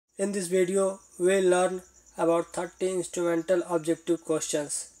In this video, we'll learn about 30 instrumental objective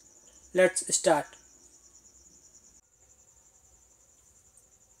questions. Let's start.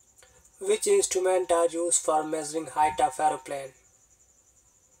 Which instruments are used for measuring height of aeroplane?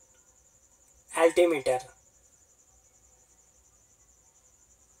 Altimeter.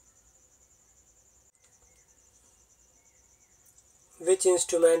 Which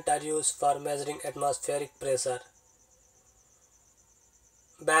instruments are used for measuring atmospheric pressure?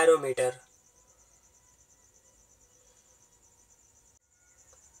 Barometer.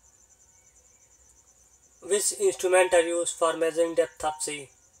 Which instruments are used for measuring depth of sea?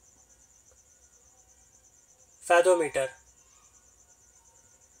 Fathometer.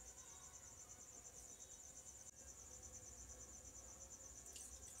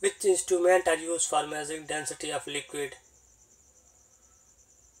 Which instruments are used for measuring density of liquid?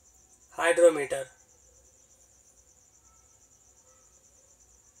 Hydrometer.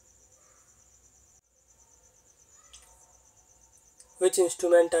 Which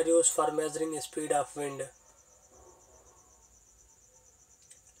instruments are used for measuring speed of wind?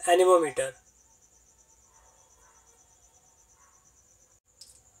 Anemometer.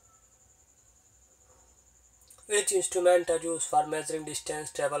 Which instruments are used for measuring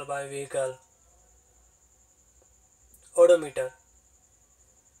distance traveled by vehicle? Odometer.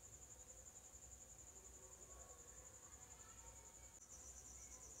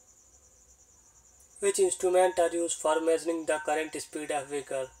 Which instruments are used for measuring the current speed of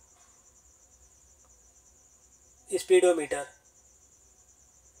vehicle? Speedometer.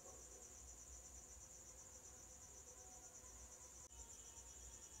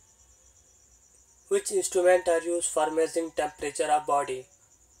 Which instruments are used for measuring temperature of body?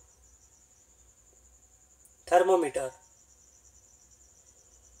 Thermometer.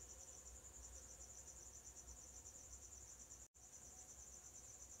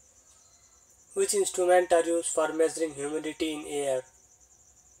 Which instruments are used for measuring humidity in air?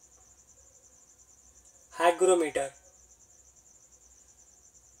 Hygrometer.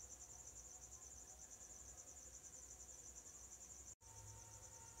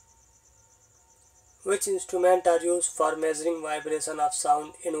 Which instruments are used for measuring vibration of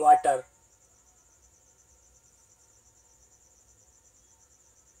sound in water?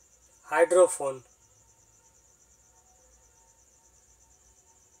 Hydrophone.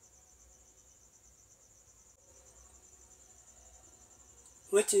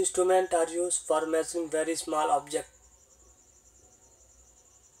 Which instruments are used for measuring very small objects?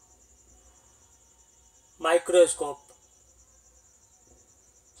 Microscope.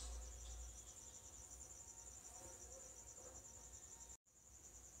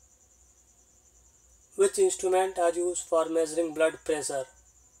 Which instruments are used for measuring blood pressure?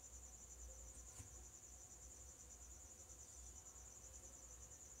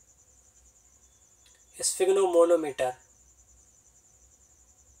 Sphenometer.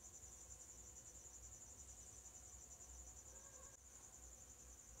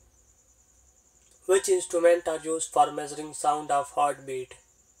 Which instruments are used for measuring sound of heartbeat?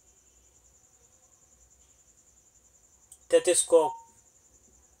 Stethoscope.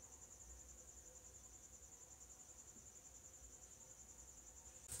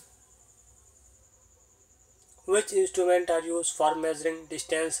 Which instruments are used for measuring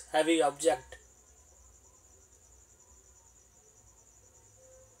distance heavy object?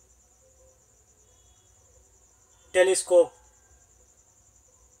 Telescope.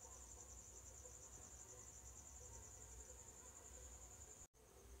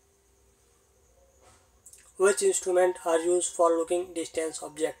 Which instruments are used for looking distance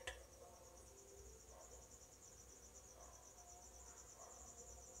object?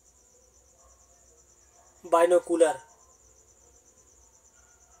 Binocular.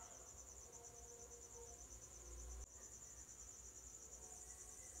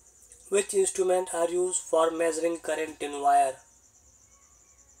 Which instruments are used for measuring current in wire?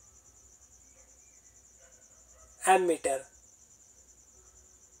 Ammeter.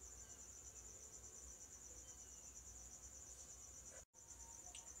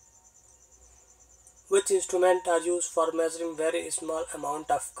 Which instruments are used for measuring very small amount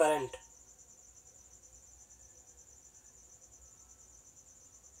of current?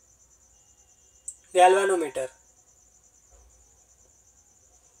 Galvanometer.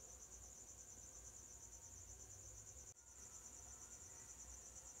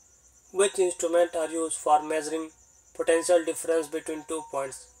 Which instruments are used for measuring potential difference between 2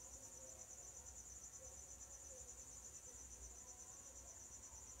 points?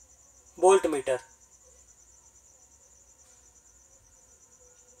 Voltmeter.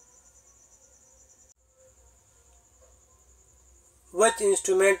 Which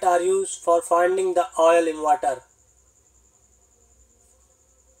instruments are used for finding the oil in water?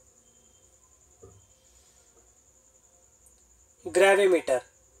 Gravimeter.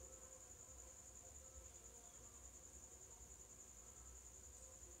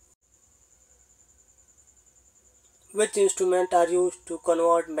 Which instruments are used to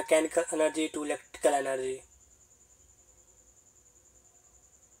convert mechanical energy to electrical energy?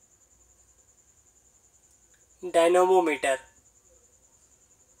 Dynamometer.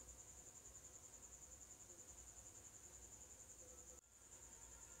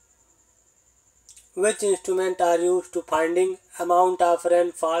 Which instruments are used to finding amount of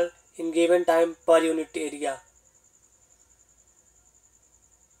rainfall in given time per unit area?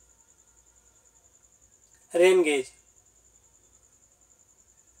 Rain gauge.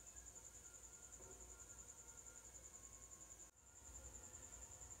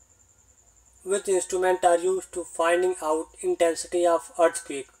 Which instruments are used to finding out intensity of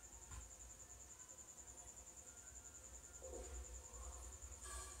earthquake?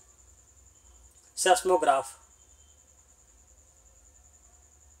 Seismograph.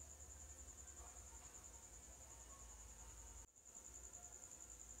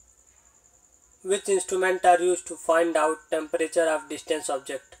 Which instruments are used to find out temperature of distant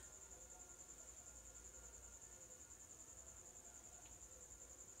object?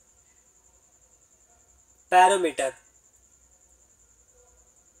 Barometer.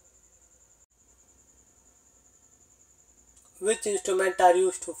 Which instruments are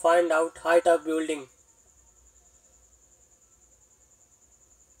used to find out height of building?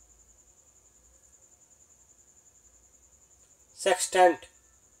 Sextant.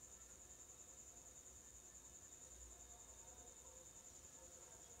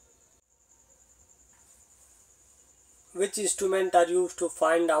 Which instruments are used to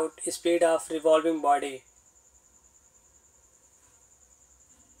find out speed of revolving body?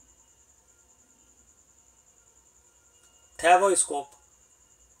 Thermoscope.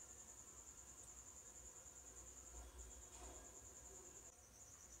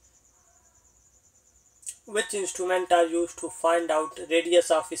 Which instruments are used to find out radius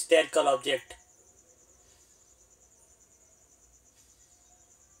of spherical object?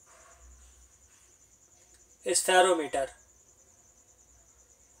 Spherometer.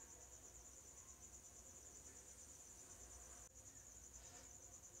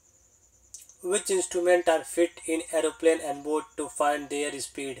 Which instruments are fit in aeroplane and boat to find their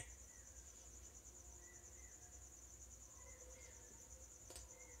speed?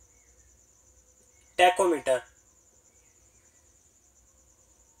 Tachometer.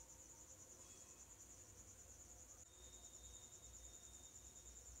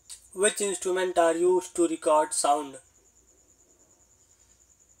 Which instruments are used to record sound?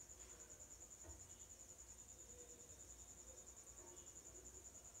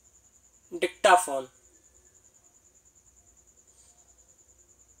 Dictaphone.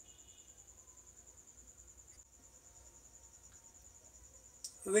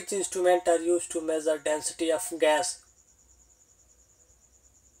 Which instruments are used to measure density of gas?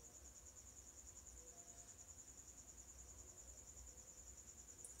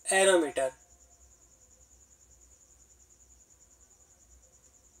 Aerometer.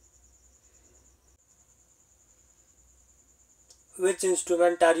 Which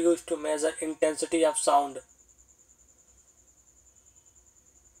instruments are used to measure intensity of sound?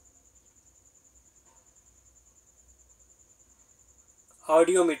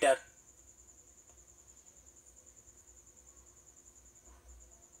 Audiometer.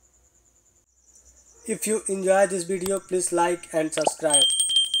 If you enjoy this video, please like and subscribe.